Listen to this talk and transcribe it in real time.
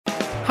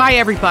Hi,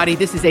 everybody.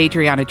 This is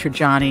Adriana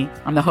Trajani.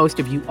 I'm the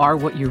host of You Are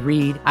What You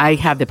Read. I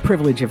have the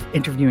privilege of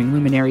interviewing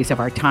luminaries of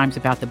our times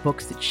about the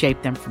books that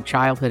shaped them from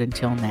childhood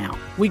until now.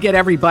 We get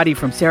everybody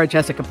from Sarah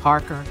Jessica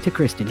Parker to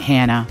Kristen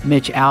Hanna,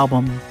 Mitch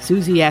Albom,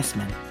 Susie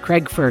Essman,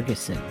 Craig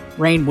Ferguson,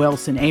 Rainn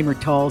Wilson, Amor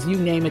Tolls, you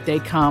name it, they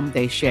come,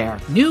 they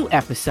share. New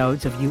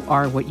episodes of You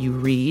Are What You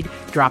Read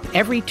drop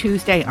every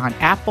Tuesday on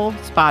Apple,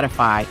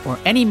 Spotify, or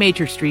any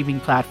major streaming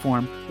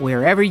platform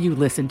wherever you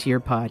listen to your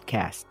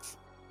podcasts.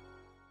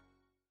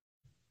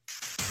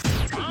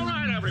 All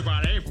right,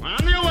 everybody,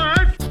 on the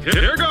alert.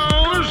 Here goes.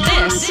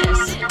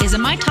 This is a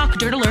My Talk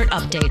Dirt Alert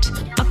update.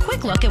 A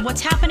quick look at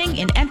what's happening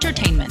in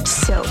entertainment.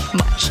 So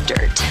much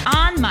dirt.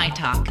 On My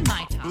Talk.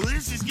 Well,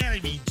 this is going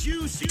to be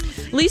juicy.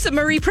 Lisa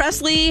Marie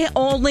Presley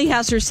only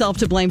has herself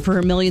to blame for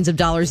her millions of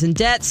dollars in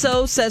debt.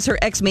 So says her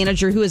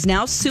ex-manager, who is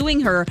now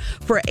suing her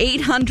for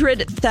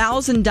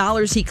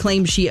 $800,000 he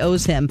claims she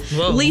owes him.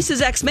 Whoa.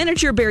 Lisa's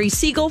ex-manager, Barry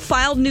Siegel,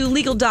 filed new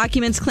legal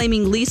documents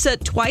claiming Lisa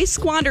twice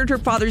squandered her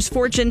father's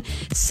fortune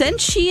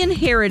since she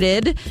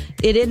inherited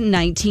it in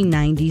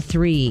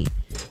 1993.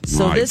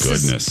 So My this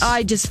goodness. is,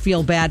 I just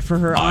feel bad for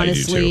her,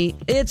 honestly. I do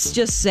too. It's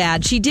just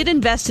sad. She did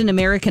invest in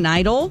American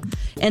Idol,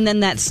 and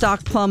then that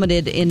stock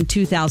plummeted in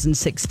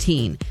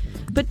 2016.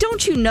 But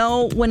don't you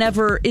know,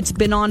 whenever it's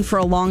been on for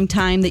a long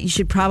time, that you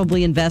should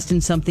probably invest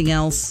in something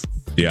else?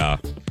 Yeah.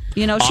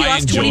 You know, she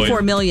lost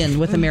 $24 million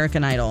with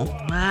American Idol.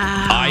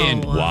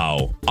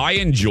 Wow. I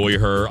enjoy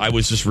her. I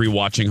was just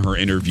rewatching her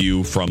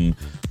interview from,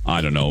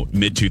 I don't know,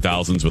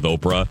 mid-2000s with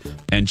Oprah,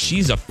 and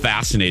she's a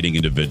fascinating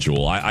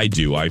individual. I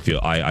do. I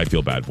feel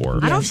bad for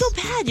her. I don't feel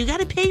bad. You got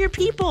to pay your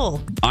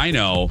people. I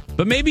know,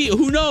 but maybe,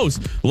 who knows?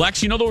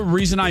 Lex, you know, the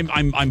reason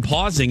I'm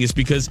pausing is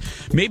because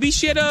maybe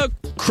she had a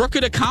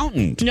crooked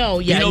accountant. No,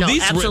 yeah, you know,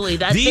 absolutely.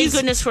 Thank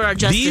goodness for our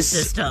justice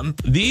system.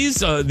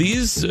 These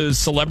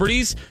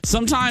celebrities,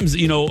 sometimes,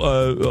 you know,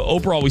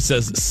 Oprah always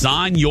says,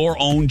 sign your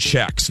own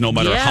checks, no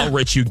matter how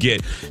rich you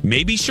get.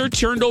 Maybe she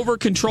turned over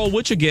control,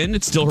 which, again,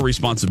 it's still her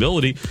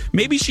responsibility.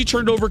 Maybe she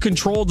turned over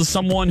control to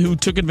someone who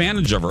took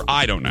advantage of her.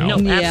 I don't know.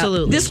 No,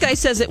 absolutely. This guy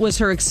says it was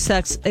her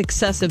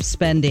excessive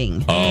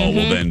spending. Oh,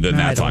 well, then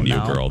that's on you,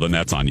 girl. Then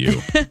that's on you.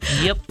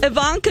 Yep.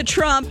 Ivanka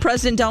Trump,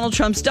 President Donald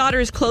Trump's daughter,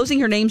 is closing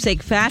her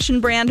namesake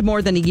fashion brand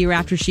more than a year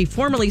after she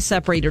formally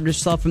separated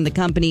herself from the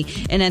company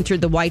and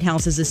entered the White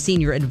House as a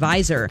senior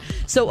advisor.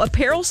 So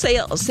apparel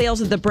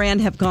sales of the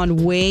brand have gone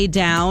way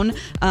down.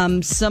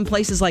 Some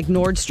places like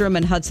Nordstrom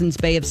and Hudson's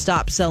Bay have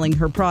stopped selling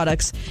her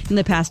products in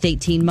the past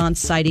 18 months,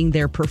 citing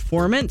their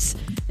performance.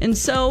 And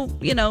so,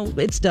 you know,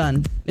 it's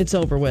done. It's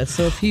over with.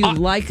 So if you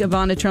like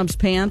Ivanka Trump's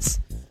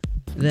pants,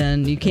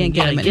 then you can't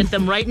get them. Get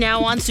them right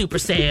now on super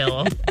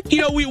sale. You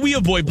know, we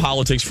avoid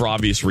politics for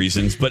obvious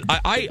reasons, but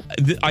I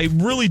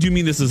really do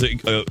mean this as a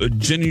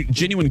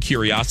genuine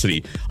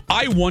curiosity.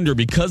 I wonder,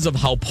 because of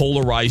how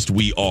polarized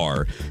we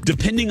are,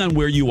 depending on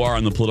where you are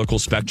on the political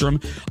spectrum.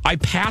 I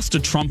passed a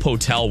Trump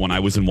hotel when I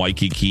was in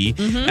Waikiki,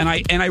 and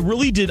I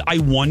really did. I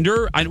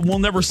wonder. We'll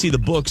never see the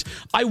books.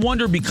 I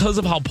wonder, because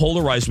of how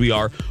polarized we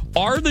are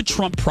the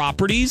Trump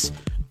properties,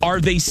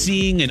 are they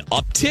seeing an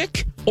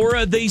uptick? Or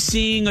are they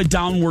seeing a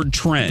downward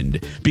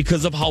trend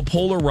because of how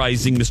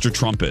polarizing Mr.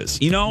 Trump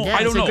is? You know,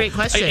 I don't know. That's a great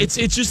question.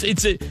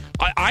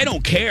 I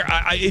don't care.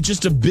 It's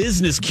just a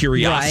business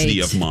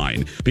curiosity of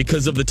mine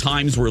because of the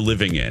times we're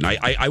living in.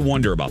 I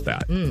wonder about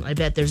that. I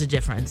bet there's a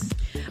difference.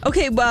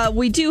 Okay, well,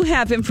 we do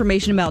have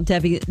information about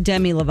Demi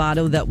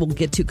Lovato that we'll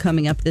get to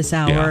coming up this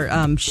hour.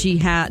 Yeah. She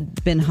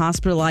had been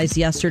hospitalized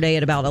yesterday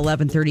at about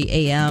 11:30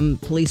 a.m.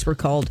 Police were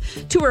called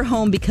to her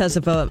home because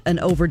of an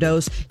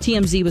overdose.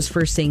 TMZ was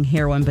first saying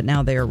heroin, but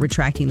now they're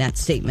retracting that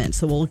statement.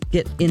 So we'll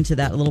get into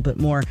that a little bit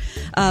more.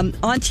 On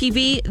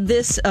TV,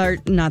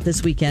 not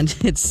this weekend.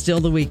 It's still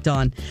the week,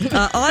 Dawn.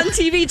 On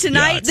TV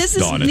tonight, this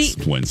is Dawn,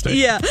 it's Wednesday.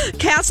 Yeah,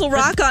 Castle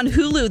Rock on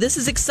Hulu. This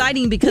is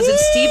exciting because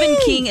it's Stephen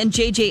King and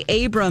J.J.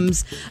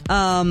 Abrams'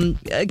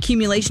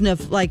 accumulation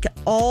of like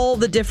all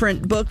the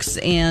different books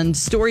and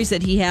stories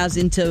that he has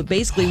into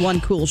basically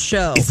one cool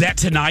show. Is that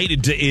tonight?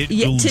 Today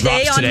drops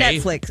on today?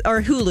 Netflix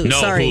or Hulu.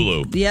 No, sorry.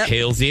 Hulu. Yep.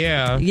 Hails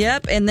yeah.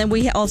 Yep. And then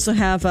we also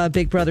have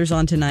Big Brothers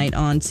on tonight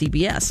on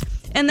CBS.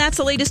 And that's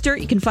the latest dirt.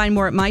 You can find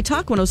more at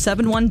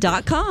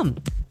mytalk1071.com.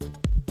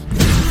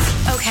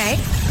 Okay,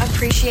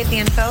 appreciate the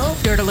info.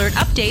 Dirt Alert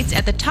updates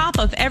at the top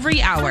of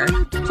every hour.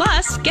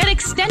 Plus, get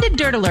extended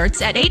Dirt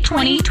Alerts at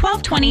 8:20,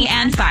 12:20,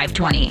 and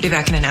 5:20. Be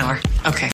back in an hour. Okay.